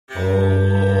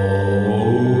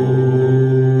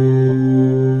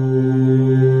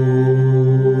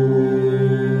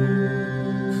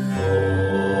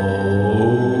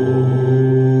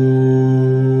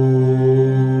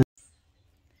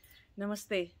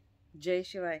जय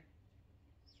शिवाय।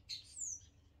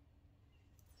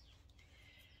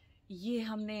 ये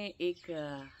हमने एक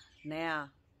नया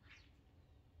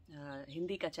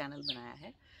हिंदी का चैनल बनाया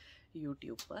है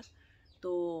यूट्यूब पर।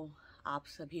 तो आप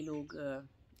सभी लोग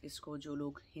इसको, जो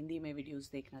लोग हिंदी में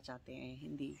वीडियोस देखना चाहते हैं,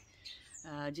 हिंदी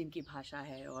जिनकी भाषा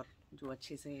है और जो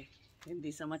अच्छे से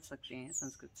हिंदी समझ सकते हैं,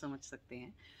 संस्कृत समझ सकते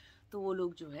हैं, तो वो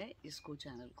लोग जो है इसको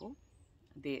चैनल को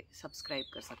सब्सक्राइब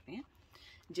कर सकते हैं,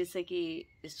 जिससे कि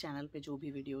इस चैनल पे जो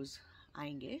भी वीडियोस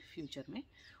आएंगे फ्यूचर में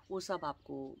वो सब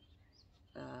आपको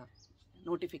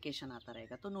नोटिफिकेशन आता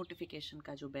रहेगा। तो नोटिफिकेशन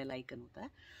का जो बेल आइकन होता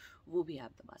है वो भी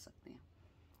आप दबा सकते हैं।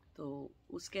 तो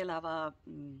उसके अलावा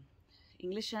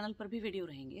इंग्लिश चैनल पर भी वीडियो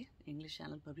रहेंगे, इंग्लिश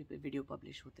चैनल पर भी वीडियो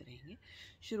पब्लिश होते रहेंगे।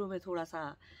 शुरू में थोड़ा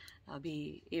सा,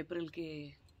 अभी अप्रैल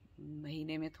के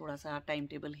महीने में थोड़ा सा टाइम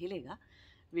टेबल हिलेगा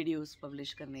वीडियोस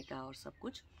पब्लिश करने का और सब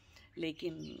कुछ,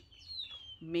 लेकिन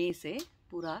मई से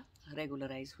पूरा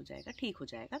रेगुलराइज हो जाएगा, ठीक हो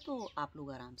जाएगा। तो आप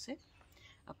लोग आराम से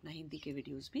अपना हिंदी के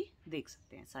वीडियोस भी देख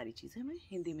सकते हैं। सारी चीज़ें मैं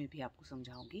हिंदी में भी आपको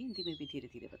समझाऊंगी, हिंदी में भी धीरे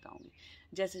धीरे बताऊंगी।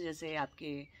 जैसे जैसे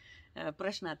आपके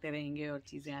प्रश्न आते रहेंगे और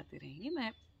चीज़ें आती रहेंगी,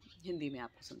 मैं हिंदी में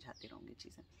आपको समझाती रहूँगी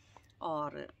चीज़ें।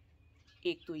 और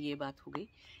एक तो ये बात हो गई।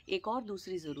 एक और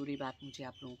दूसरी ज़रूरी बात मुझे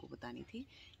आप लोगों को बतानी थी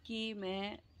कि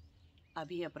मैं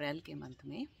अभी अप्रैल के मंथ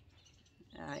में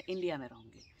इंडिया में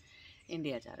रहूँगी,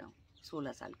 इंडिया जा रहा हूँ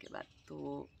 16 साल के बाद।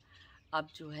 तो अब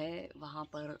जो है वहाँ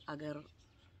पर अगर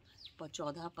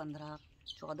 14,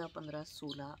 15,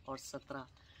 16 और 17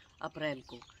 अप्रैल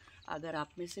को अगर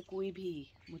आप में से कोई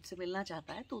भी मुझसे मिलना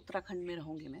चाहता है, तो उत्तराखंड में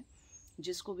रहूँगी मैं।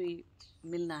 जिसको भी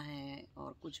मिलना है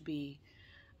और कुछ भी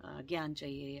ज्ञान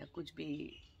चाहिए या कुछ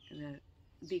भी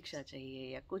दीक्षा चाहिए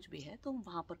या कुछ भी है, तो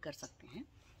वहाँ पर कर सकते हैं।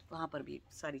 वहाँ पर भी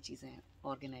सारी चीज़ें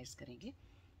ऑर्गेनाइज करेंगे।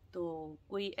 तो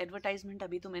कोई एडवर्टाइजमेंट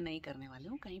अभी तो मैं नहीं करने वाली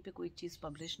हूँ, कहीं पे कोई चीज़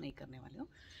पब्लिश नहीं करने वाली हूँ,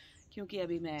 क्योंकि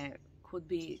अभी मैं खुद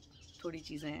भी थोड़ी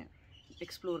चीज़ें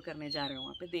एक्सप्लोर करने जा रहे हूँ,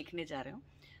 वहाँ पे देखने जा रहे हूँ।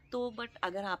 तो बट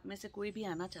अगर आप में से कोई भी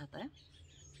आना चाहता है,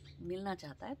 मिलना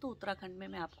चाहता है, तो उत्तराखंड में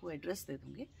मैं आपको एड्रेस दे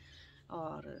दूँगी।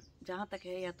 और जहाँ तक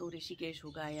है, या तो ऋषिकेश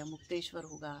होगा या मुक्तेश्वर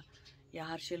होगा या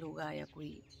हर्षिल होगा या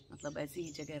कोई, मतलब ऐसी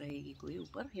ही जगह रहेगी कोई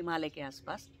ऊपर हिमालय के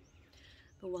आसपास,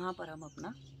 तो वहाँ पर हम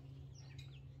अपना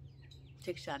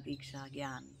शिक्षा, दीक्षा,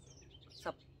 ज्ञान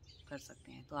सब कर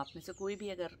सकते हैं। तो आप में से कोई भी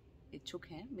अगर इच्छुक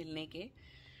हैं मिलने के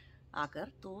आकर,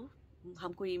 तो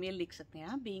हमको ईमेल लिख सकते हैं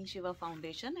आप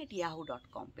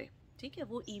beingshivafoundation@yahoo.com पे। ठीक है,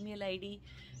 वो ईमेल आईडी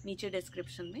नीचे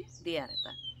डिस्क्रिप्शन में दिया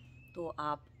रहता है। तो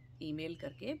आप ईमेल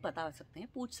करके बता सकते हैं,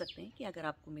 पूछ सकते हैं कि अगर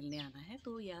आपको मिलने आना है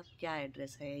तो या क्या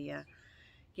एड्रेस है या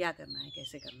क्या करना है,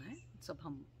 कैसे करना है, सब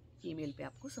हम ईमेल पे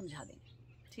आपको समझा देंगे।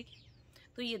 ठीक है,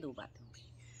 तो ये दो बातें होंगी।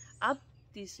 अब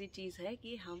तीसरी चीज़ है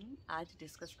कि हम आज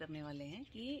डिस्कस करने वाले हैं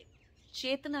कि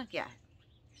चेतना क्या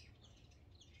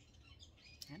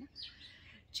है ना।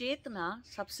 चेतना,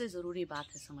 सबसे ज़रूरी बात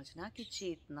है समझना कि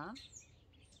चेतना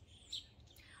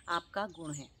आपका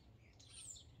गुण है।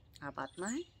 आप आत्मा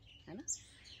है ना।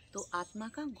 तो आत्मा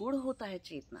का गुण होता है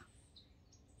चेतना,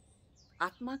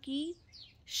 आत्मा की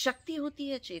शक्ति होती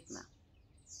है चेतना।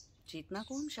 चेतना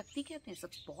को हम शक्ति कहते हैं,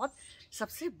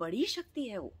 सबसे बड़ी शक्ति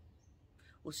है वो।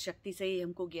 उस शक्ति से ही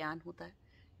हमको ज्ञान होता है।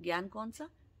 ज्ञान कौन सा?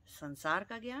 संसार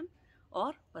का ज्ञान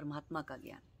और परमात्मा का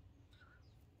ज्ञान,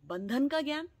 बंधन का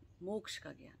ज्ञान, मोक्ष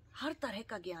का ज्ञान, हर तरह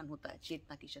का ज्ञान होता है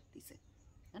चेतना की शक्ति से,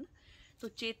 है ना। तो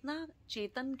चेतना,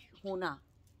 चेतन होना,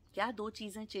 क्या दो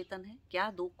चीजें चेतन है?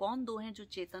 क्या कौन दो हैं जो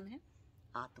चेतन है?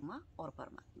 आत्मा और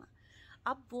परमात्मा।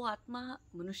 अब वो आत्मा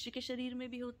मनुष्य के शरीर में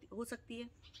भी हो सकती है,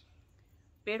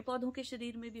 पेड़ पौधों के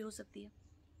शरीर में भी हो सकती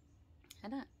है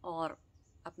ना। और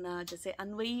अपना जैसे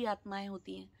अन्वयी आत्माएं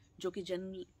होती हैं जो कि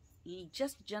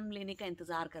जन्म लेने का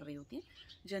इंतजार कर रही होती हैं,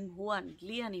 जन्म हुआ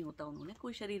लिया नहीं होता उन्होंने,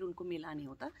 कोई शरीर उनको मिला नहीं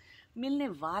होता, मिलने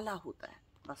वाला होता है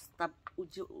बस। तब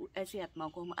जो ऐसी आत्माओं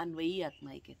को हम अन्वयी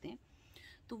आत्माएं कहते हैं।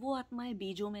 तो वो आत्माएं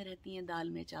बीजों में रहती हैं, दाल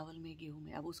में, चावल में, गेहूं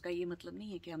में। अब उसका ये मतलब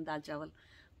नहीं है कि हम दाल चावल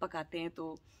पकाते हैं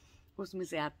तो उसमें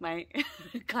से आत्माएं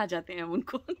खा जाते हैं, हम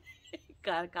उनको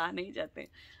कहा नहीं जाते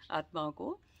आत्माओं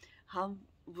को। हम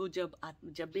वो जब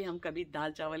भी हम कभी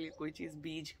दाल चावल या कोई चीज़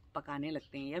बीज पकाने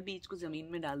लगते हैं या बीज को ज़मीन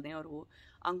में डाल दें और वो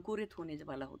अंकुरित होने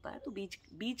वाला होता है, तो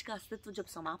बीज का अस्तित्व जब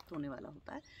समाप्त होने वाला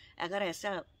होता है, अगर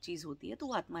ऐसा चीज़ होती है, तो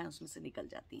वो आत्माएं उसमें से निकल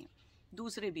जाती हैं,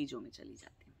 दूसरे बीजों में चली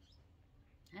जाती हैं,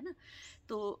 है ना।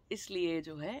 तो इसलिए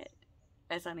जो है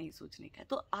ऐसा नहीं सोचने का है।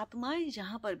 तो आत्माएं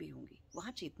जहाँ पर भी होंगी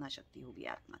वहाँ चेतना शक्ति होगी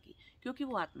आत्मा की, क्योंकि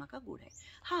वो आत्मा का गुण है।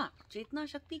 हाँ, चेतना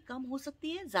शक्ति कम हो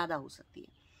सकती है, ज़्यादा हो सकती है।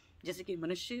 जैसे कि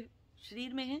मनुष्य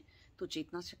शरीर में है तो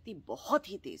चेतना शक्ति बहुत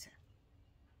ही तेज है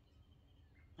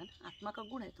ना, आत्मा का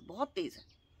गुण है तो बहुत तेज है।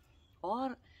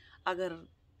 और अगर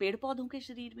पेड़ पौधों के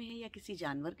शरीर में है या किसी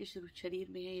जानवर के शरीर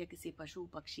में है या किसी पशु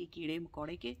पक्षी कीड़े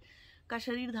मकोड़े के का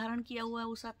शरीर धारण किया हुआ है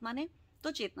उस आत्मा ने,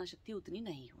 तो चेतना शक्ति उतनी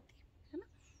नहीं होती है ना।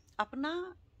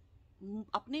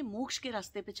 अपने मोक्ष के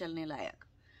रास्ते पे चलने लायक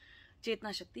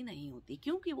चेतना शक्ति नहीं होती,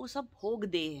 क्योंकि वो सब भोग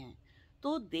देह हैं।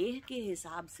 तो देह के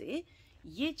हिसाब से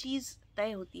ये चीज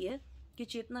तय होती है कि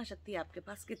चेतना शक्ति आपके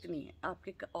पास कितनी है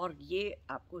आपके, और ये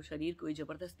आपको शरीर कोई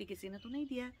जबरदस्ती किसी ने तो नहीं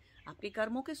दिया है, आपके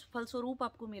कर्मों के फलस्वरूप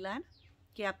आपको मिला है ना,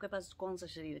 कि आपके पास कौन सा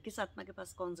शरीर है, किस आत्मा के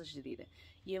पास कौन सा शरीर है।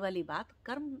 ये वाली बात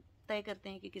कर्म तय करते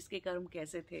हैं कि किसके कर्म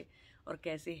कैसे थे और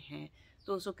कैसे हैं,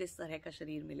 तो उसको किस तरह का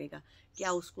शरीर मिलेगा।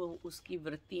 क्या उसको उसकी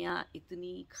वृत्तियाँ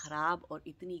इतनी खराब और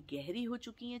इतनी गहरी हो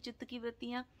चुकी हैं, चित्त की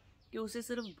वृत्तियाँ, कि उसे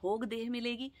सिर्फ भोग देह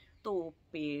मिलेगी, तो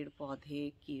पेड़ पौधे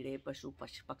कीड़े पशु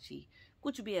पक्षी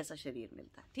कुछ भी ऐसा शरीर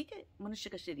मिलता है, ठीक है, मनुष्य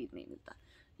का शरीर नहीं मिलता।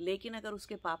 लेकिन अगर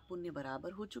उसके पाप पुण्य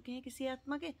बराबर हो चुके हैं किसी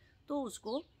आत्मा के, तो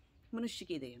उसको मनुष्य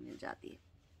की देह मिल जाती है,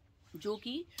 जो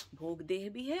कि भोग देह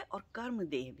भी है और कर्म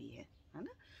देह भी है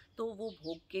ना। तो वो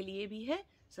भोग के लिए भी है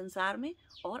संसार में,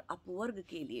 और अपवर्ग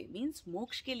के लिए मीन्स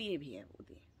मोक्ष के लिए भी है वो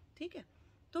देह, ठीक है।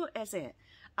 तो ऐसे है।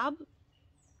 अब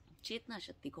चेतना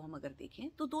शक्ति को हम अगर देखें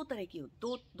तो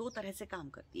दो तरह से काम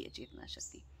करती है चेतना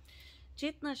शक्ति।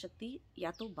 चेतना शक्ति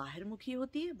या तो बाहिर्मुखी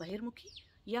होती है, बहिर्मुखी,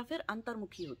 या फिर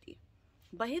अंतर्मुखी होती है।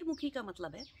 बहिर्मुखी का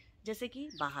मतलब है जैसे कि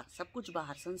बाहर, सब कुछ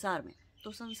बाहर संसार में।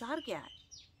 तो संसार क्या है?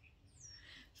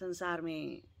 संसार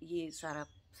में ये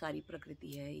सारी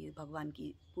प्रकृति है, ये भगवान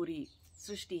की पूरी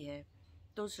सृष्टि है।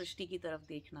 तो सृष्टि की तरफ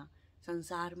देखना,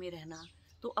 संसार में रहना।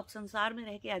 तो अब संसार में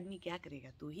रह के आदमी क्या करेगा?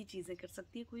 दो ही चीज़ें कर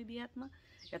सकती है कोई भी आत्मा,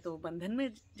 या तो बंधन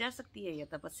में जा सकती है या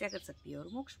तपस्या कर सकती है और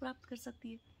मोक्ष प्राप्त कर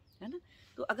सकती है ना।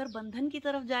 तो अगर बंधन की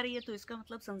तरफ जा रही है तो इसका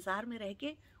मतलब संसार में रह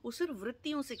के वो सिर्फ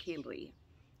वृत्तियों से खेल रही है,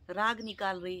 राग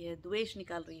निकाल रही है, द्वेष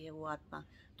निकाल रही है वो आत्मा।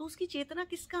 तो उसकी चेतना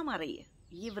किस काम आ रही है?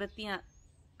 ये वृत्तियां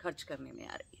खर्च करने में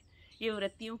आ रही है। ये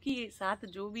वृत्तियों के साथ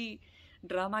जो भी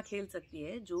ड्रामा खेल सकती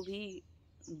है, जो भी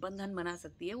बंधन बना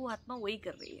सकती है, वो आत्मा वही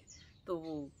कर रही है। तो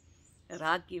वो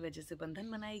राग की वजह से बंधन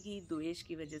बनाएगी, द्वेष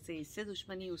की वजह से इससे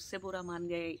दुश्मनी, उससे बुरा मान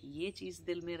गए, ये चीज़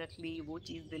दिल में रख ली, वो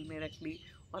चीज़ दिल में रख ली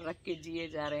और रख के जिए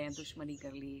जा रहे हैं, दुश्मनी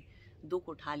कर ली, दुख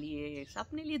उठा लिए,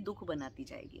 अपने लिए दुख बनाती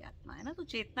जाएगी आत्मा, है ना। तो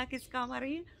चेतना किस काम आ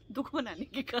रही है? दुख बनाने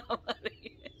के काम आ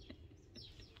रही है।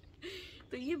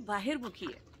 तो ये बाहिर्मुखी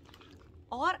है।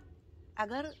 और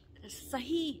अगर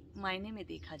सही मायने में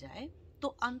देखा जाए तो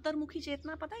अंतर्मुखी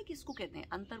चेतना पता है किसको कहते हैं?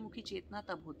 अंतर्मुखी चेतना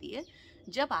तब होती है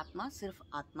जब आत्मा सिर्फ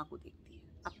आत्मा को देखती है,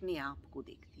 अपने आप को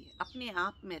देखती है, अपने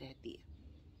आप में रहती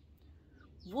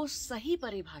है। वो सही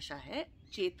परिभाषा है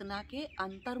चेतना के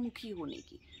अंतर्मुखी होने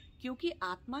की, क्योंकि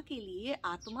आत्मा के लिए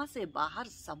आत्मा से बाहर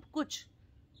सब कुछ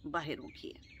बाहिर्मुखी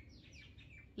है।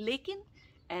 लेकिन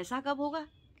ऐसा कब होगा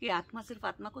कि आत्मा सिर्फ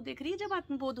आत्मा को देख रही है? जब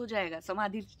आत्मबोध हो जाएगा,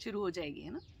 समाधि शुरू हो जाएगी,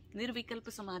 है ना, निर्विकल्प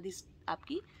समाधि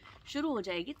आपकी शुरू हो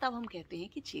जाएगी, तब हम कहते हैं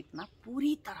कि चेतना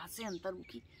पूरी तरह से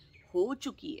अंतर्मुखी हो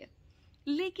चुकी है।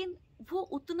 लेकिन वो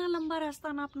उतना लंबा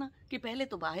रास्ता नापना कि पहले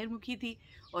तो बाहिर्मुखी थी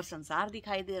और संसार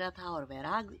दिखाई दे रहा था और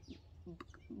वैराग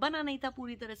बना नहीं था,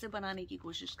 पूरी तरह से बनाने की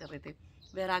कोशिश कर रहे थे,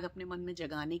 वैराग अपने मन में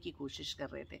जगाने की कोशिश कर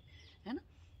रहे थे, है ना।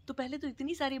 तो पहले तो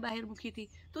इतनी सारी बाहिर्मुखी थी,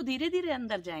 तो धीरे धीरे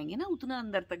अंदर जाएंगे ना, उतना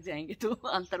अंदर तक जाएंगे तो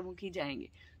अंतर्मुखी जाएंगे।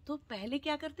 तो पहले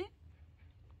क्या करते हैं?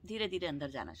 धीरे धीरे अंदर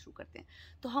जाना शुरू करते हैं।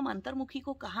 तो हम अंतर्मुखी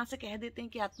को कहाँ से कह देते हैं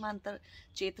कि आत्मा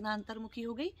चेतना अंतर्मुखी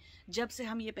हो गई? जब से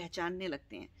हम ये पहचानने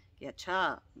लगते हैं कि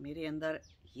अच्छा, मेरे अंदर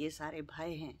ये सारे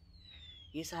भय हैं,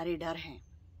 ये सारे डर हैं,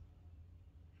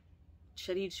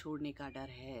 शरीर छोड़ने का डर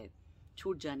है,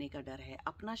 छूट जाने का डर है,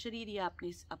 अपना शरीर या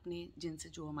अपने जिनसे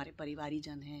जो हमारे परिवारी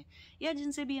जन हैं या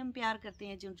जिनसे भी हम प्यार करते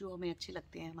हैं, जो हमें अच्छे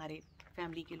लगते हैं, हमारे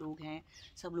फैमिली के लोग हैं,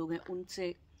 सब लोग हैं,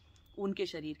 उनसे उनके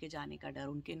शरीर के जाने का डर,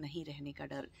 उनके नहीं रहने का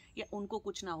डर, या उनको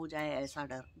कुछ ना हो जाए ऐसा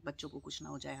डर, बच्चों को कुछ ना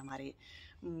हो जाए, हमारे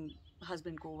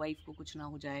हस्बैंड को, वाइफ को कुछ ना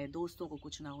हो जाए, दोस्तों को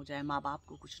कुछ ना हो जाए, माँ बाप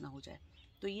को कुछ ना हो जाए।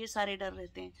 तो ये सारे डर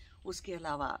रहते हैं। उसके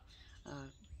अलावा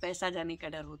पैसा जाने का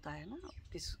डर होता है ना,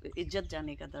 इज्जत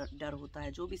जाने का डर होता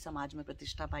है, जो भी समाज में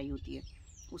प्रतिष्ठा पाई होती है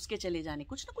उसके चले जाने,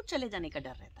 कुछ ना कुछ चले जाने का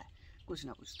डर रहता है, कुछ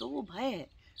ना कुछ। तो वो भय है,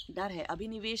 डर है,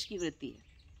 अभिनिवेश की वृत्ति है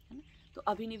ना। तो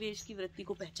अभिनिवेश की वृत्ति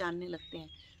को पहचानने लगते हैं।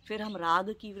 फिर हम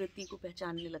राग की वृत्ति को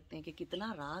पहचानने लगते हैं कि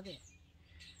कितना राग है,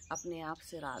 अपने आप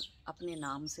से राग, अपने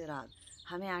नाम से राग।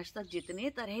 हमें आज तक जितने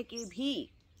तरह के भी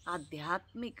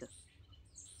आध्यात्मिक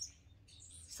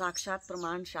साक्षात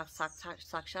प्रमाण,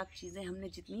 साक्षात चीज़ें हमने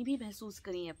जितनी भी महसूस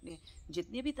करी हैं, अपने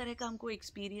जितने भी तरह का हमको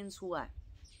एक्सपीरियंस हुआ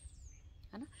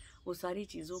है ना, वो सारी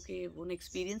चीज़ों के उन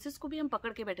एक्सपीरियंसेस को भी हम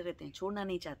पकड़ के बैठे रहते हैं, छोड़ना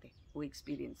नहीं चाहते वो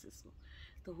एक्सपीरियंसेस को।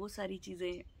 तो वो सारी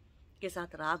चीज़ें के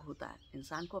साथ राग होता है।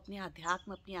 इंसान को अपने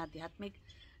आध्यात्म, अपनी आध्यात्मिक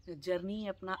जर्नी,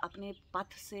 अपना अपने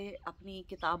पथ से, अपनी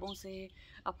किताबों से,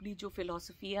 अपनी जो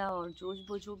फिलॉसफिया और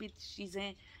जो भी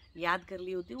चीज़ें याद कर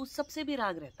ली होती है उस सब से भी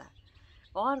राग रहता है।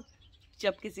 और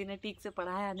जब किसी ने ठीक से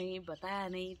पढ़ाया नहीं, बताया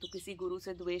नहीं, तो किसी गुरु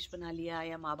से द्वेष बना लिया,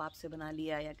 या माँ बाप से बना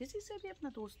लिया, या किसी से भी, अपने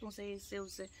दोस्तों से, इससे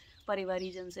उससे,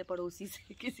 परिवारीजन से, पड़ोसी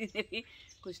से किसी ने भी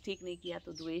कुछ ठीक नहीं किया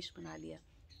तो द्वेष बना लिया।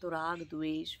 तो राग,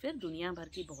 द्वेष, फिर दुनिया भर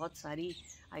की बहुत सारी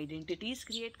आइडेंटिटीज़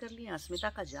क्रिएट कर ली, अस्मिता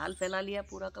का जाल फैला लिया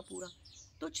पूरा का पूरा।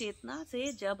 तो चेतना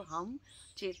से जब हम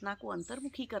चेतना को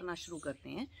अंतर्मुखी करना शुरू करते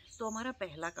हैं तो हमारा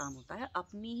पहला काम होता है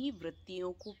अपनी ही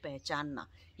वृत्तियों को पहचानना।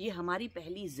 ये हमारी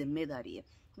पहली जिम्मेदारी है।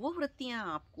 वो वृत्तियां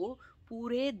आपको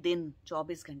पूरे दिन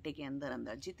 24 घंटे के अंदर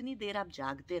अंदर जितनी देर आप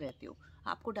जागते रहते हो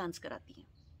आपको डांस कराती हैं,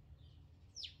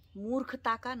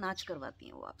 मूर्खता का नाच करवाती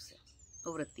हैं वो आपसे,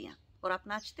 वो वृत्तियां, और आप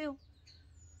नाचते हो।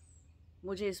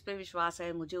 मुझे इस पे विश्वास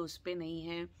है, मुझे उस पे नहीं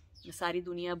है, सारी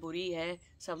दुनिया बुरी है,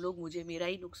 सब लोग मुझे मेरा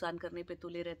ही नुकसान करने पे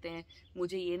तुले रहते हैं,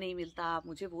 मुझे ये नहीं मिलता,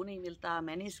 मुझे वो नहीं मिलता,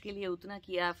 मैंने इसके लिए उतना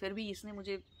किया फिर भी इसने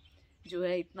मुझे जो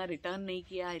है इतना रिटर्न नहीं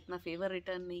किया, इतना फेवर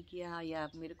रिटर्न नहीं किया, या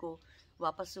मेरे को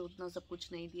वापस से उतना सब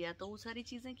कुछ नहीं दिया। तो वो सारी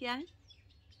चीज़ें क्या हैं?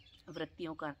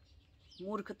 वृत्तियों का,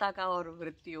 मूर्खता का और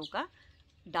वृत्तियों का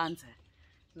डांस है,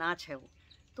 नाच है वो।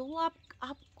 तो वो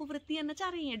आपको वृत्तियां नचा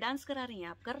रही हैं, डांस करा रही हैं,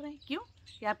 आप कर रहे हैं। क्यों?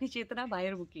 कि आपकी चेतना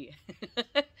बाहिर्मुखी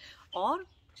है और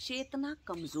चेतना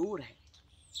कमज़ोर है।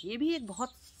 ये भी एक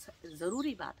बहुत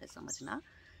ज़रूरी बात है समझना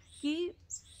कि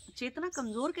चेतना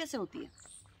कमज़ोर कैसे होती है।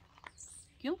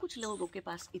 क्यों कुछ लोगों के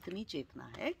पास इतनी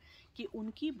चेतना है कि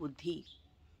उनकी बुद्धि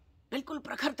बिल्कुल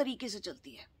प्रखर तरीके से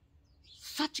चलती है।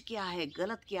 सच क्या है,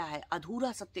 गलत क्या है,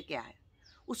 अधूरा सत्य क्या है,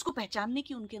 उसको पहचानने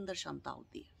की उनके अंदर क्षमता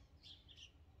होती है।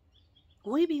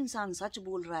 कोई भी इंसान सच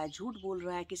बोल रहा है, झूठ बोल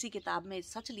रहा है, किसी किताब में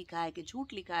सच लिखा है कि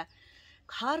झूठ लिखा है,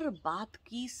 हर बात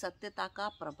की सत्यता का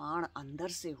प्रमाण अंदर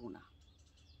से होना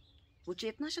वो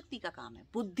चेतना शक्ति का काम है।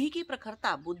 बुद्धि की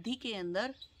प्रखरता, बुद्धि के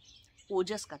अंदर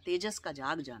ओजस का, तेजस का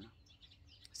जाग जाना,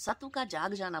 सत्व का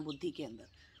जाग जाना बुद्धि के अंदर,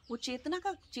 वो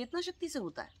चेतना शक्ति से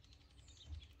होता है।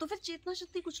 तो फिर चेतना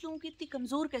शक्ति कुछ लोगों की इतनी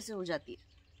कमजोर कैसे हो जाती है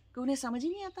कि उन्हें समझ ही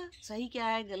नहीं आता सही क्या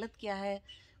है, गलत क्या है,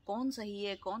 कौन सही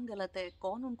है, कौन गलत है,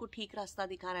 कौन उनको ठीक रास्ता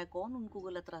दिखा रहा है, कौन उनको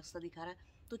गलत रास्ता दिखा रहा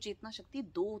है। तो चेतना शक्ति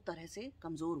दो तरह से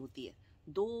कमजोर होती है।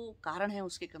 दो कारण हैं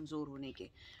उसके कमजोर होने के।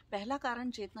 पहला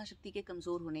कारण चेतना शक्ति के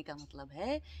कमजोर होने का मतलब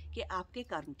है कि आपके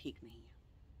कर्म ठीक नहीं है,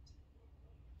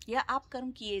 या आप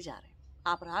कर्म किए जा रहे हैं,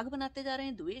 आप राग बनाते जा रहे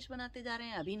हैं, द्वेष बनाते जा रहे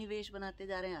हैं, अभिनिवेश बनाते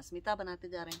जा रहे हैं, अस्मिता बनाते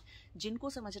जा रहे हैं। जिनको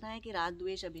समझना है कि राग,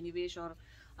 द्वेष, अभिनिवेश और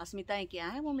अस्मिताएं क्या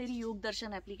है, वो मेरी योग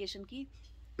दर्शन एप्लीकेशन की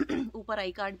ऊपर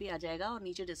आई कार्ड भी आ जाएगा और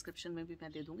नीचे डिस्क्रिप्शन में भी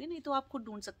मैं दे दूंगी, नहीं तो आप खुद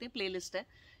ढूंढ सकते हैं, प्लेलिस्ट है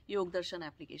योग दर्शन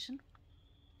एप्लीकेशन,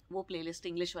 वो प्लेलिस्ट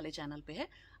इंग्लिश वाले चैनल पे है,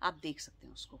 आप देख सकते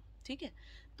हैं उसको। ठीक है,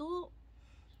 तो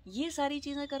ये सारी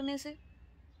चीज़ें करने से,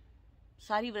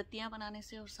 सारी वृत्तियां बनाने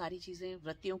से और सारी चीज़ें,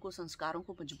 वृत्तियों को, संस्कारों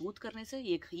को मजबूत करने से,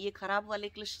 ये खराब वाले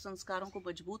क्लिष्ट संस्कारों को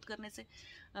मजबूत करने से,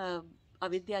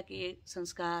 अविद्या के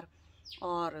संस्कार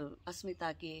और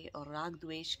अस्मिता के और राग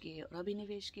द्वेष के और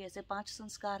अभिनिवेश के, ऐसे 5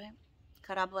 संस्कार हैं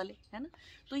खराब वाले, है ना।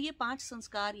 तो ये 5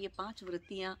 संस्कार, ये 5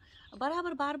 वृत्तियां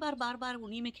बराबर बार बार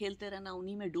उन्हीं में खेलते रहना,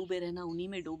 उन्हीं में डूबे रहना, उन्हीं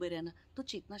में डूबे रहना, तो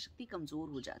चेतना शक्ति कमज़ोर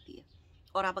हो जाती है।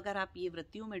 और अब अगर आप ये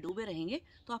वृत्तियों में डूबे रहेंगे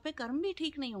तो आपके कर्म भी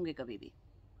ठीक नहीं होंगे कभी भी।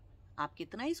 आप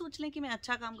कितना ही सोच लें कि मैं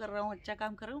अच्छा काम कर रहा हूँ, अच्छा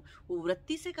काम कर रहा हूँ, वो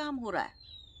वृत्ति से काम हो रहा है,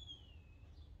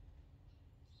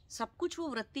 सब कुछ वो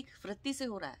वृत्ति से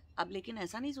हो रहा है। अब लेकिन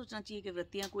ऐसा नहीं सोचना चाहिए कि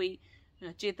वृत्तियाँ कोई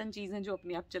चेतन चीज़ें जो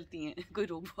अपने आप चलती हैं, कोई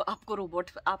आपको रोबोट,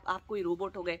 आप कोई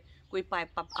रोबोट हो गए, कोई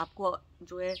पाइप आपको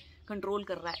जो है कंट्रोल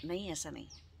कर रहा है। नहीं, ऐसा नहीं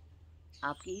है।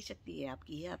 आपकी ही शक्ति है,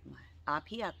 आपकी ही आत्मा है, आप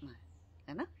ही आत्मा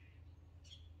है ना।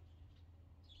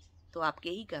 तो आपके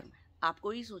ही कर्म है,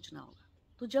 आपको ही सोचना होगा।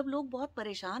 तो जब लोग बहुत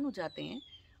परेशान हो जाते हैं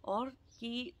और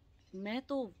कि मैं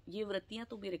तो, ये वृत्तियां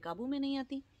तो मेरे काबू में नहीं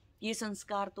आती, ये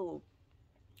संस्कार तो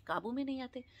काबू में नहीं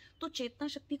आते, तो चेतना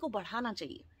शक्ति को बढ़ाना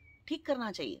चाहिए, ठीक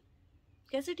करना चाहिए।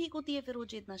 कैसे ठीक होती है फिर वो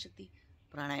चेतना शक्ति?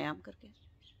 प्राणायाम करके,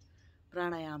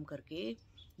 प्राणायाम करके,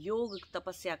 योग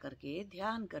तपस्या करके,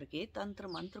 ध्यान करके, तंत्र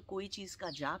मंत्र कोई चीज़ का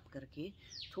जाप करके,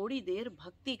 थोड़ी देर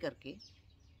भक्ति करके,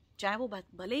 चाहे वो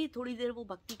भले ही थोड़ी देर वो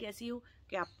भक्ति कैसी हो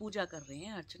कि आप पूजा कर रहे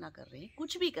हैं, अर्चना कर रहे हैं,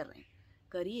 कुछ भी कर रहे हैं,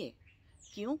 करिए।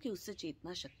 क्योंकि उससे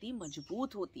चेतना शक्ति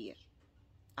मजबूत होती है,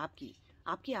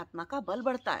 आपकी आत्मा का बल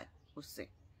बढ़ता है उससे,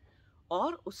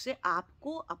 और उससे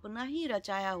आपको अपना ही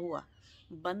रचाया हुआ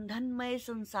बंधनमय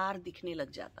संसार दिखने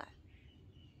लग जाता है।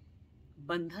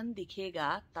 बंधन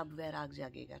दिखेगा तब वैराग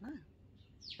जागेगा ना,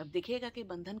 तब दिखेगा कि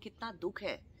बंधन कितना दुख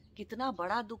है, कितना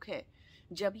बड़ा दुख है।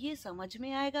 जब ये समझ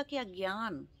में आएगा कि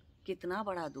अज्ञान कितना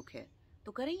बड़ा दुख है,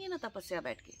 तो करेंगे ना तपस्या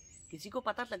बैठ के। किसी को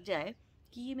पता लग जाए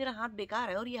कि ये मेरा हाथ बेकार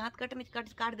है और ये हाथ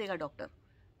काट देगा डॉक्टर,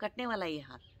 कटने वाला ये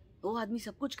हाथ, वो आदमी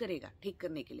सब कुछ करेगा ठीक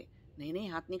करने के लिए, नहीं नहीं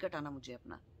हाथ नहीं कटाना मुझे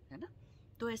अपना, है ना।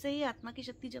 तो ऐसे ही आत्मा की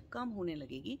शक्ति जब कम होने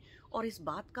लगेगी और इस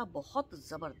बात का बहुत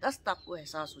ज़बरदस्त आपको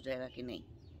एहसास हो जाएगा कि नहीं,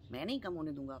 मैं नहीं कम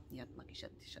होने दूंगा अपनी आत्मा की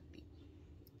शक्ति,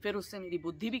 फिर उससे मेरी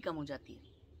बुद्धि भी कम हो जाती है,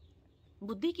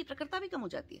 बुद्धि की प्रखरता भी कम हो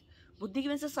जाती है, बुद्धि की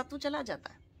वजह से सत्व चला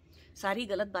जाता है, सारी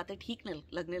गलत बातें ठीक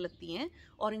लगने लगती हैं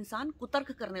और इंसान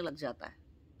कुतर्क करने लग जाता है,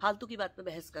 फालतू की बात पे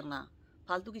बहस करना,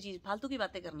 फालतू की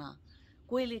बातें करना,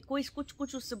 कोई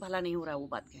कुछ उससे भला नहीं हो रहा है वो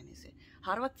बात कहने से,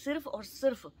 हर वक्त सिर्फ और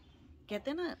सिर्फ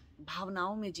कहते हैं ना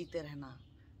भावनाओं में जीते रहना,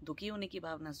 दुखी होने की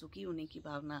भावना, सुखी होने की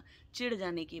भावना, चिढ़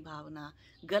जाने की भावना,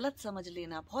 गलत समझ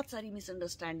लेना, बहुत सारी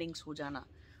मिसअंडरस्टैंडिंग्स हो जाना,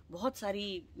 बहुत सारी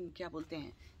क्या बोलते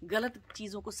हैं गलत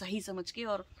चीज़ों को सही समझ के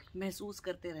और महसूस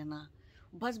करते रहना,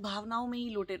 बस भावनाओं में ही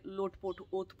लोटपोट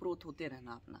ओत प्रोत होते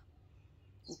रहना अपना,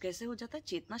 वो कैसे हो जाता है,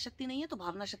 चेतना शक्ति नहीं है तो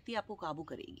भावना शक्ति आपको काबू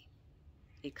करेगी।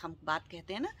 एक हम बात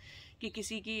कहते हैं ना कि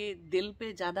किसी की दिल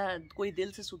पे ज़्यादा कोई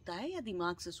दिल से सुनता है या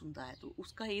दिमाग से सुनता है, तो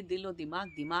उसका ये दिल और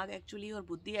दिमाग एक्चुअली और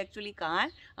बुद्धि एक्चुअली कहाँ है,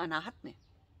 अनाहत में।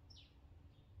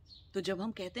 तो जब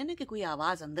हम कहते हैं ना कि कोई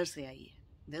आवाज़ अंदर से आई है,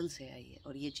 दिल से आई है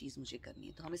और ये चीज़ मुझे करनी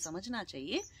है, तो हमें समझना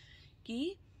चाहिए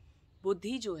कि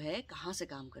बुद्धि जो है कहाँ से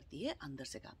काम करती है, अंदर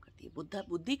से काम करती है।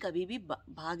 बुद्धि कभी भी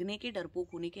भागने के,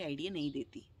 डरपोक होने के आइडिया नहीं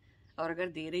देती, और अगर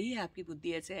दे रही है आपकी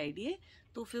बुद्धि ऐसे आइडिया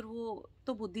तो फिर वो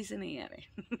तो बुद्धि से नहीं आ रहे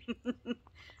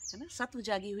है ना, सत्व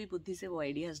जागी हुई बुद्धि से वो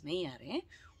आइडियाज़ नहीं आ रहे हैं,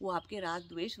 वो आपके राग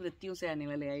द्वेष वृत्तियों से आने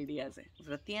वाले आइडियाज़ हैं।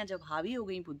 वृत्तियाँ जब हावी हो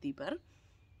गई बुद्धि पर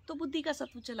तो बुद्धि का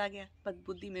सत्व चला गया, पर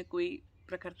बुद्धि में कोई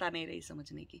प्रखरता नहीं रही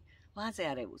समझने की, वहाँ से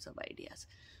आ रहे वो सब आइडियाज़।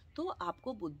 तो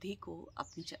आपको बुद्धि को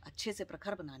अपनी अच्छे से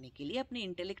प्रखर बनाने के लिए, अपने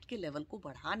इंटेलेक्ट के लेवल को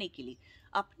बढ़ाने के लिए,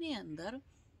 अपने अंदर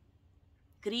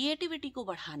क्रिएटिविटी को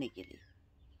बढ़ाने के लिए,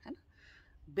 है ना,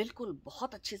 बिल्कुल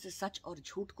बहुत अच्छे से सच और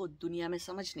झूठ को दुनिया में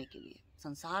समझने के लिए,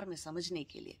 संसार में समझने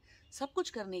के लिए, सब कुछ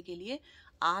करने के लिए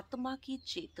आत्मा की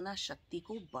चेतना शक्ति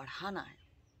को बढ़ाना है।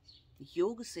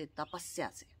 योग से, तपस्या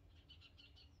से,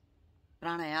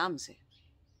 प्राणायाम से,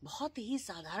 बहुत ही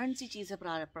साधारण सी चीज़ है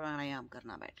प्राणायाम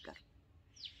करना बैठकर,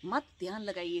 मत ध्यान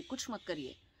लगाइए, कुछ मत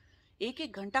करिए,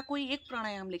 एक घंटा कोई एक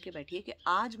प्राणायाम लेके बैठिए कि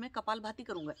आज मैं कपालभाति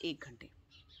करूंगा 1 घंटे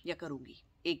या करूंगी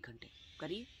 1 घंटे,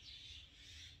 करिए।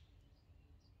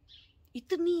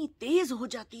 इतनी तेज हो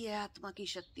जाती है आत्मा की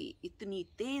शक्ति, इतनी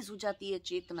तेज हो जाती है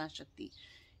चेतना शक्ति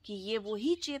कि ये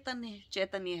वही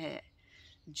चैतन्य है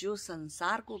जो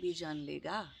संसार को भी जान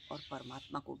लेगा और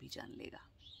परमात्मा को भी जान लेगा।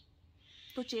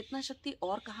 तो चेतना शक्ति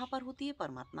और कहाँ पर होती है,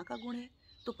 परमात्मा का गुण है।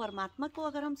 तो परमात्मा को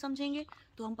अगर हम समझेंगे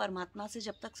तो हम परमात्मा से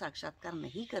जब तक साक्षात्कार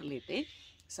नहीं कर लेते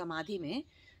समाधि में,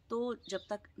 तो जब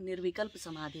तक निर्विकल्प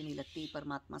समाधि नहीं लगती,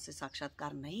 परमात्मा से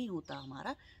साक्षात्कार नहीं होता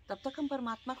हमारा, तब तक हम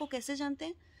परमात्मा को कैसे जानते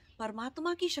हैं,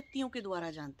 परमात्मा की शक्तियों के द्वारा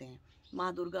जानते हैं।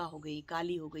 माँ दुर्गा हो गई,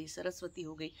 काली हो गई, सरस्वती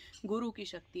हो गई, गुरु की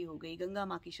शक्ति हो गई, गंगा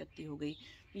माँ की शक्ति हो गई,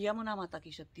 यमुना माता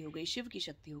की शक्ति हो गई, शिव की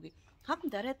शक्ति हो गई। हम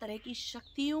तरह तरह की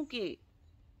शक्तियों के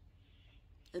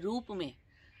रूप में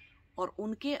और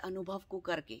उनके अनुभव को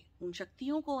करके, उन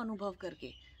शक्तियों को अनुभव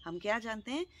करके हम क्या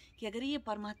जानते हैं कि अगर ये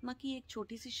परमात्मा की एक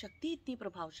छोटी सी शक्ति इतनी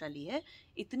प्रभावशाली है,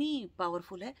 इतनी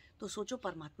पावरफुल है, तो सोचो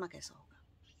परमात्मा कैसा होगा,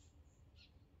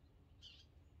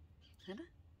 है ना।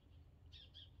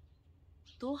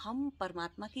 तो हम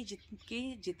परमात्मा की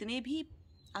जितने भी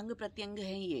अंग प्रत्यंग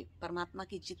हैं, ये परमात्मा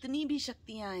की जितनी भी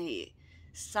शक्तियां हैं, ये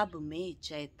सब में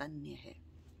चैतन्य है,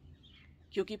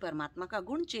 क्योंकि परमात्मा का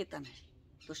गुण चेतन है,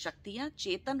 तो शक्तियां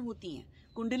चेतन होती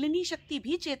हैं। कुंडलिनी शक्ति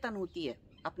भी चेतन होती है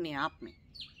अपने आप में।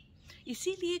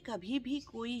 इसीलिए कभी भी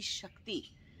कोई शक्ति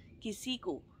किसी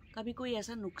को कभी कोई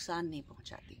ऐसा नुकसान नहीं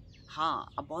पहुंचाती।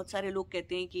 हाँ, अब बहुत सारे लोग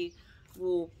कहते हैं कि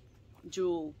वो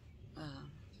जो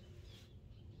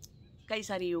कई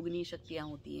सारी योगिनी शक्तियाँ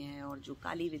होती हैं और जो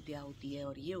काली विद्या होती है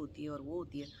और ये होती है और वो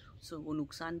होती है, सो वो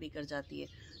नुकसान भी कर जाती है।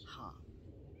 हाँ,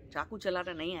 चाकू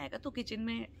चलाना नहीं आएगा तो किचन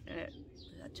में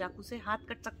चाकू से हाथ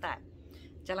कट सकता है,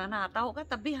 चलाना आता होगा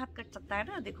तब भी हाथ कट सकता है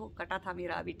ना। देखो, कटा था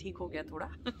मेरा, अभी ठीक हो गया थोड़ा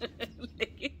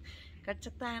लेकिन कट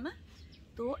सकता है ना।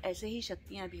 तो ऐसे ही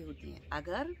शक्तियाँ भी होती हैं,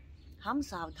 अगर हम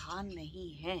सावधान नहीं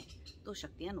हैं तो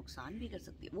शक्तियाँ नुकसान भी कर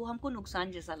सकती है। वो हमको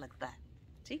नुकसान जैसा लगता है,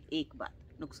 ठीक, एक बात,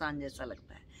 नुकसान जैसा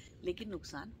लगता है, लेकिन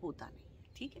नुकसान होता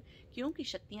नहीं, ठीक है, क्योंकि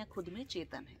शक्तियाँ खुद में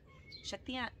चेतन है।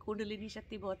 शक्तियाँ, कुंडलिनी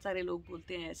शक्ति बहुत सारे लोग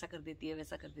बोलते हैं ऐसा कर देती है,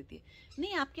 वैसा कर देती है,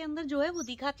 नहीं, आपके अंदर जो है वो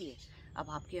दिखाती है। अब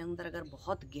आपके अंदर अगर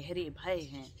बहुत गहरे भय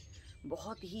हैं,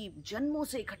 बहुत ही जन्मों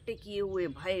से इकट्ठे किए हुए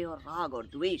भय और राग और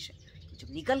द्वेष है, तो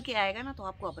जब निकल के आएगा ना तो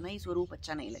आपको अपना ही स्वरूप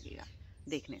अच्छा नहीं लगेगा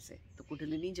देखने से। तो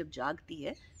कुंडलिनी जब जागती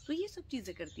है तो ये सब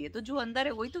चीज़ें करती है, तो जो अंदर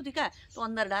है वही तो दिखा है। तो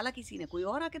अंदर डाला किसी ने, कोई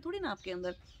और आके थोड़ी ना आपके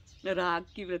अंदर राग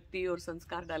की वृत्ति और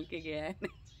संस्कार डाल के गया है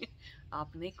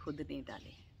आपने खुद नहीं डाले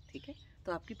हैं, ठीक है।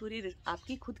 तो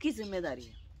आपकी खुद की जिम्मेदारी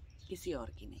है, किसी और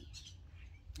की नहीं,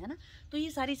 है ना। तो ये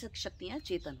सारी शक्तियाँ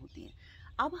चेतन होती हैं।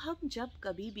 अब हम जब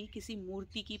कभी भी किसी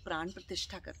मूर्ति की प्राण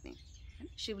प्रतिष्ठा करते हैं, है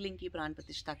ना, शिवलिंग की प्राण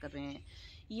प्रतिष्ठा कर रहे हैं,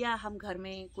 या हम घर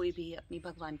में कोई भी अपनी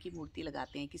भगवान की मूर्ति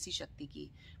लगाते हैं, किसी शक्ति की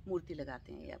मूर्ति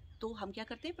लगाते हैं, या तो हम क्या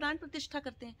करते हैं, प्राण प्रतिष्ठा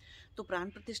करते हैं। तो प्राण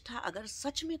प्रतिष्ठा अगर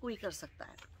सच में कोई कर सकता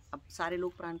है, अब सारे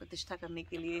लोग प्राण प्रतिष्ठा करने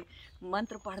के लिए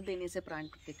मंत्र पढ़ देने से प्राण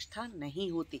प्रतिष्ठा नहीं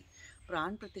होती।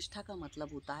 प्राण प्रतिष्ठा का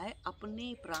मतलब होता है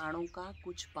अपने प्राणों का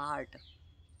कुछ पार्ट,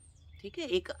 ठीक है,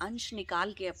 एक अंश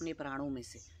निकाल के अपने प्राणों में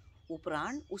से वो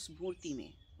प्राण उस मूर्ति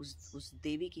में, उस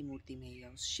देवी की मूर्ति में या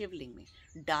उस शिवलिंग में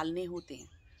डालने होते हैं।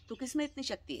 तो किसमें इतनी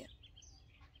शक्ति है?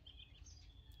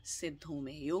 सिद्धों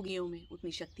में, योगियों में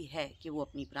उतनी शक्ति है कि वो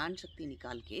अपनी प्राण शक्ति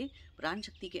निकाल के प्राण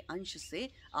शक्ति के अंश से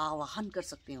आवाहन कर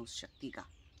सकते हैं उस शक्ति का,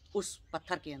 उस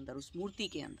पत्थर के अंदर, उस मूर्ति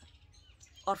के अंदर।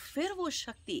 और फिर वो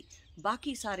शक्ति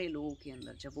बाकी सारे लोगों के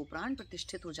अंदर, जब वो प्राण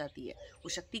प्रतिष्ठित हो जाती है, वो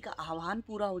शक्ति का आह्वान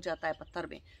पूरा हो जाता है पत्थर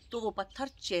में, तो वो पत्थर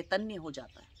चैतन्य हो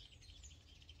जाता है।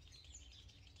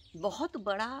 बहुत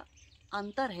बड़ा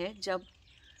अंतर है जब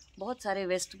बहुत सारे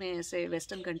वेस्ट में, ऐसे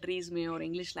वेस्टर्न कंट्रीज़ में और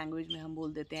इंग्लिश लैंग्वेज में हम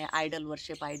बोल देते हैं आइडल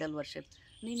वर्शिप, आइडल वर्शिप।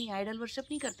 नहीं, आइडल वर्शिप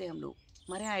नहीं करते हम लोग।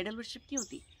 हमारे यहाँ आइडल वर्शिप नहीं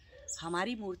होती।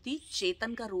 हमारी मूर्ति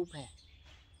चेतन का रूप है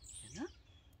ना,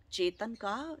 चेतन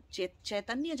का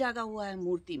चैतन्य जागा हुआ है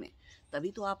मूर्ति में।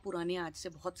 तभी तो आप पुराने, आज से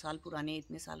बहुत साल पुराने,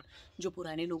 इतने साल जो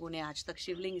पुराने लोगों ने आज तक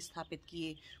शिवलिंग स्थापित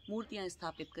किए, मूर्तियाँ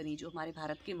स्थापित करी, जो हमारे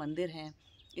भारत के मंदिर हैं,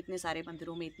 इतने सारे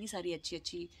मंदिरों में इतनी सारी अच्छी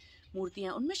अच्छी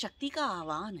मूर्तियाँ, उनमें शक्ति का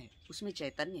आह्वान है, उसमें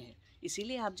चैतन्य है।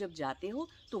 इसीलिए आप जब जाते हो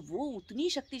तो वो उतनी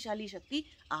शक्तिशाली शक्ति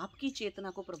आपकी चेतना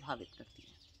को प्रभावित करती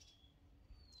है,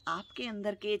 आपके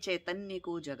अंदर के चैतन्य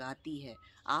को जगाती है,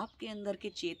 आपके अंदर के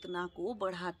चेतना को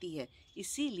बढ़ाती है।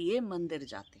 इसीलिए मंदिर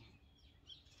जाते हैं।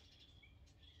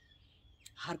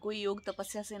 हर कोई योग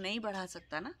तपस्या से नहीं बढ़ा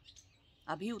सकता ना।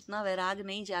 अभी उतना वैराग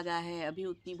नहीं जागा है, अभी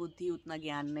उतनी बुद्धि, उतना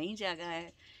ज्ञान नहीं जागा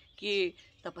है कि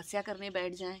तपस्या करने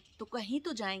बैठ जाएं। तो कहीं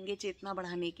तो जाएंगे चेतना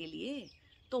बढ़ाने के लिए,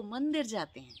 तो मंदिर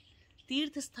जाते हैं,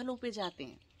 तीर्थ स्थलों पे जाते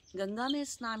हैं, गंगा में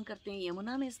स्नान करते हैं,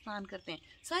 यमुना में स्नान करते हैं,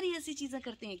 सारी ऐसी चीज़ें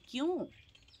करते हैं। क्यों?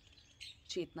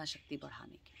 चेतना शक्ति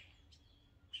बढ़ाने के लिए।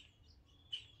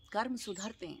 कर्म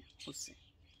सुधरते हैं उससे।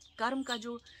 कर्म का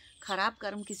जो खराब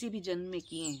कर्म किसी भी जन्म में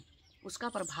किए हैं, उसका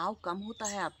प्रभाव कम होता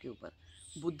है आपके ऊपर,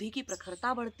 बुद्धि की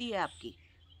प्रखरता बढ़ती है आपकी।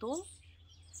 तो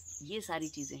ये सारी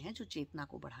चीज़ें हैं जो चेतना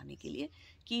को बढ़ाने के लिए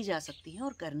की जा सकती हैं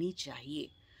और करनी चाहिए।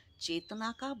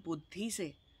 चेतना का बुद्धि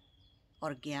से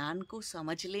और ज्ञान को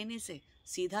समझ लेने से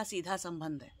सीधा सीधा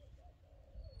संबंध है।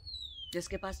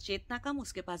 जिसके पास चेतना कम,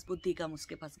 उसके पास बुद्धि कम,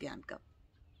 उसके पास ज्ञान कम।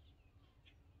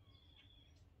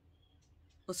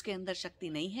 उसके अंदर शक्ति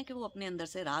नहीं है कि वो अपने अंदर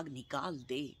से राग निकाल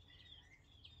दे।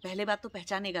 पहले बात तो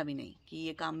पहचानेगा भी नहीं कि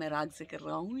ये काम मैं राग से कर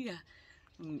रहा हूँ या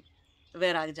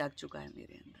वैराग जाग चुका है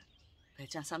मेरे अंदर।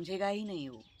 पहचान समझेगा ही नहीं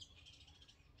वो,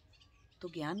 तो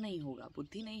ज्ञान नहीं होगा,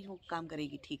 बुद्धि नहीं हो काम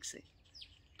करेगी ठीक से।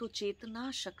 तो चेतना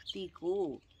शक्ति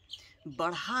को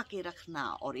बढ़ा के रखना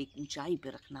और एक ऊंचाई पे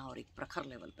रखना और एक प्रखर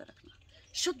लेवल पे रखना,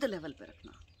 शुद्ध लेवल पे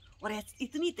रखना, और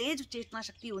इतनी तेज चेतना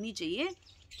शक्ति होनी चाहिए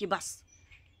कि बस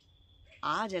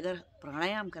आज अगर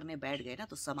प्राणायाम करने बैठ गए ना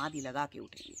तो समाधि लगा के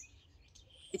उठेंगे।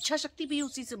 इच्छा शक्ति भी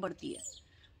उसी से बढ़ती है।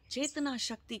 चेतना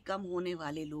शक्ति कम होने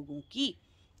वाले लोगों की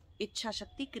इच्छा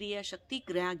शक्ति, क्रिया शक्ति,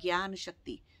 ज्ञान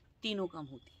शक्ति तीनों कम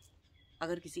होती।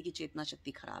 अगर किसी की चेतना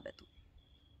शक्ति खराब है तो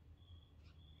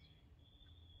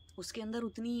उसके अंदर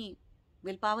उतनी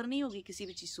विल पावर नहीं होगी किसी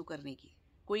भी चीज़ को करने की।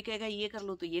 कोई कहेगा ये कर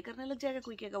लो तो ये करने लग जाएगा,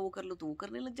 कोई कहेगा वो कर लो तो वो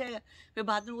करने लग जाएगा। फिर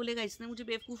बाद में बोलेगा इसने मुझे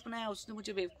बेवकूफ़ बनाया, उसने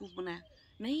मुझे बेवकूफ़ बनाया।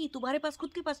 नहीं, तुम्हारे पास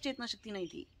खुद के पास चेतना शक्ति नहीं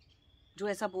थी जो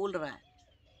ऐसा बोल रहा है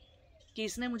कि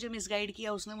इसने मुझे मिसगाइड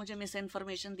किया, उसने मुझे मिस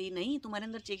इन्फॉर्मेशन दी। नहीं, तुम्हारे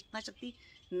अंदर चेतना शक्ति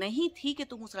नहीं थी कि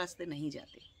तुम उस रास्ते नहीं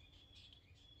जाते।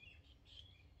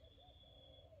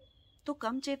 तो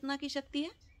कम चेतना की शक्ति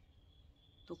है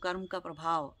तो कर्म का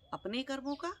प्रभाव, अपने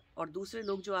कर्मों का और दूसरे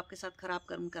लोग जो आपके साथ खराब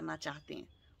कर्म करना चाहते हैं,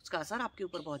 उसका असर आपके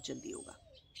ऊपर बहुत जल्दी होगा।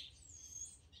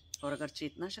 और अगर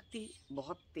चेतना शक्ति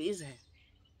बहुत तेज है,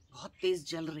 बहुत तेज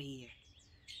जल रही है,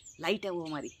 लाइट है वो,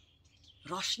 हमारी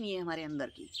रोशनी है हमारे अंदर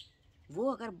की,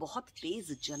 वो अगर बहुत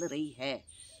तेज जल रही है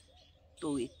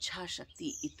तो इच्छा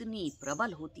शक्ति इतनी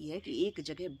प्रबल होती है कि एक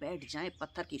जगह बैठ जाए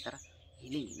पत्थर की तरह,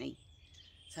 हिलेंगे नहीं।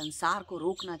 संसार को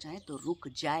रोकना चाहें तो रुक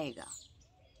जाएगा।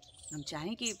 हम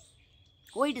चाहें कि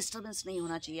कोई डिस्टर्बेंस नहीं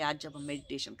होना चाहिए, आज जब हम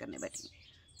मेडिटेशन करने बैठेंगे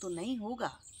तो नहीं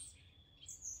होगा।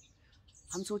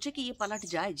 हम सोचे कि ये पलट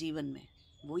जाए जीवन में,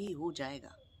 वही हो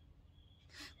जाएगा।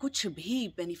 कुछ भी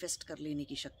मैनिफेस्ट कर लेने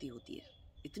की शक्ति होती है,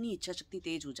 इतनी इच्छा शक्ति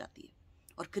तेज हो जाती है।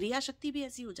 और क्रिया शक्ति भी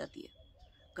ऐसी हो जाती है,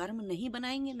 कर्म नहीं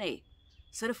बनाएंगे नए,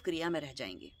 सिर्फ क्रिया में रह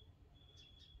जाएंगे।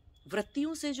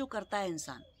 वृत्तियों से जो करता है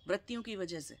इंसान, वृत्तियों की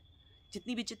वजह से,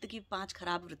 जितनी भी चित्त की 5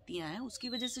 खराब वृत्तियां हैं उसकी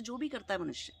वजह से जो भी करता है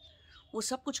मनुष्य, वो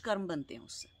सब कुछ कर्म बनते हैं,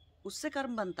 उससे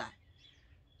कर्म बनता है।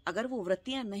 अगर वो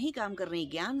वृत्तियां नहीं काम कर रही,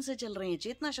 ज्ञान से चल रही हैं,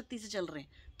 चेतना शक्ति से चल रहे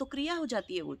हैं, तो क्रिया हो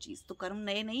जाती है वो चीज, तो कर्म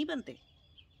नए नहीं बनते।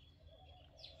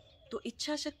 तो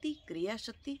इच्छा शक्ति, क्रिया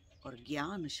शक्ति और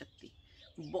ज्ञान शक्ति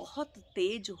बहुत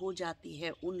तेज हो जाती है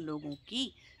उन लोगों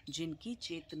की जिनकी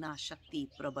चेतना शक्ति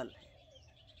प्रबल है।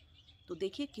 तो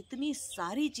देखिए कितनी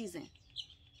सारी चीजें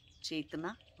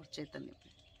चेतना और चैतन्य पे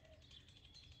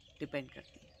डिपेंड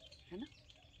करती है ना।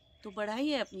 तो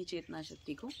बढ़ाइए अपनी चेतना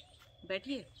शक्ति को,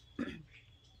 बैठिए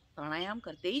प्राणायाम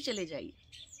करते ही चले जाइए,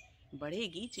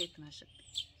 बढ़ेगी चेतना शक्ति।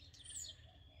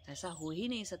 ऐसा हो ही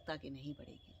नहीं सकता कि नहीं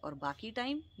बढ़ेगी। और बाकी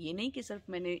टाइम ये नहीं कि सिर्फ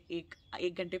मैंने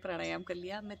एक घंटे प्राणायाम कर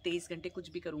लिया, मैं 23 घंटे कुछ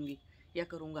भी करूँगी या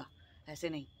करूँगा, ऐसे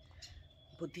नहीं।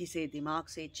 बुद्धि से, दिमाग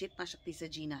से, चेतना शक्ति से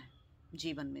जीना है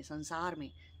जीवन में, संसार में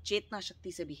चेतना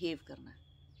शक्ति से बिहेव करना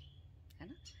है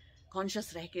ना,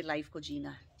 कॉन्शियस रह के लाइफ को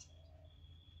जीना है।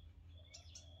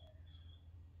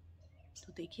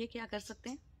 तो देखिए क्या कर सकते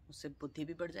हैं, उससे बुद्धि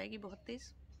भी बढ़ जाएगी बहुत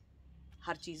तेज।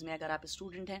 हर चीज़ में अगर आप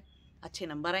स्टूडेंट हैं, अच्छे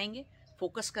नंबर आएंगे,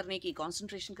 फोकस करने की,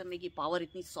 कंसंट्रेशन करने की पावर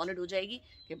इतनी सॉलिड हो जाएगी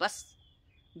कि बस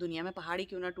दुनिया में पहाड़ी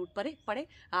क्यों ना टूट पड़े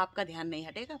आपका ध्यान नहीं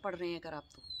हटेगा। पढ़ रहे हैं अगर आप,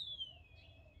 तो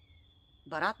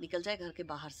बारात निकल जाए घर के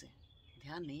बाहर से,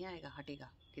 ध्यान नहीं आएगा,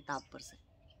 हटेगा किताब पर से।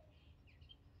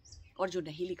 और जो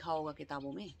नहीं लिखा होगा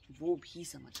किताबों में वो भी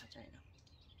समझ आ जाएगा।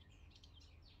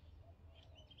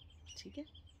 ठीक है,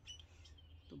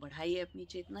 तो बढ़ाइए अपनी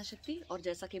चेतना शक्ति। और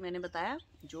जैसा कि मैंने बताया,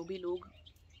 जो भी लोग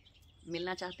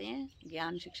मिलना चाहते हैं,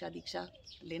 ज्ञान शिक्षा दीक्षा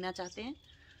लेना चाहते हैं,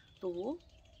 तो वो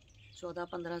 14,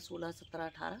 15, 16, 17,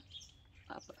 18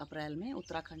 अप्रैल में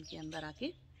उत्तराखंड के अंदर आके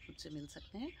मुझसे मिल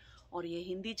सकते हैं। और ये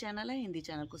हिंदी चैनल है, हिंदी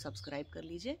चैनल को सब्सक्राइब कर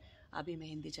लीजिए। अभी मैं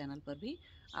हिंदी चैनल पर भी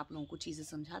आप लोगों को चीज़ें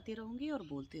समझाती रहूँगी और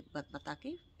बता के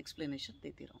एक्सप्लेनेशन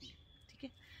देती रहूँगी। ठीक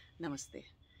है, नमस्ते,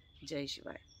 जय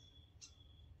शिवाय।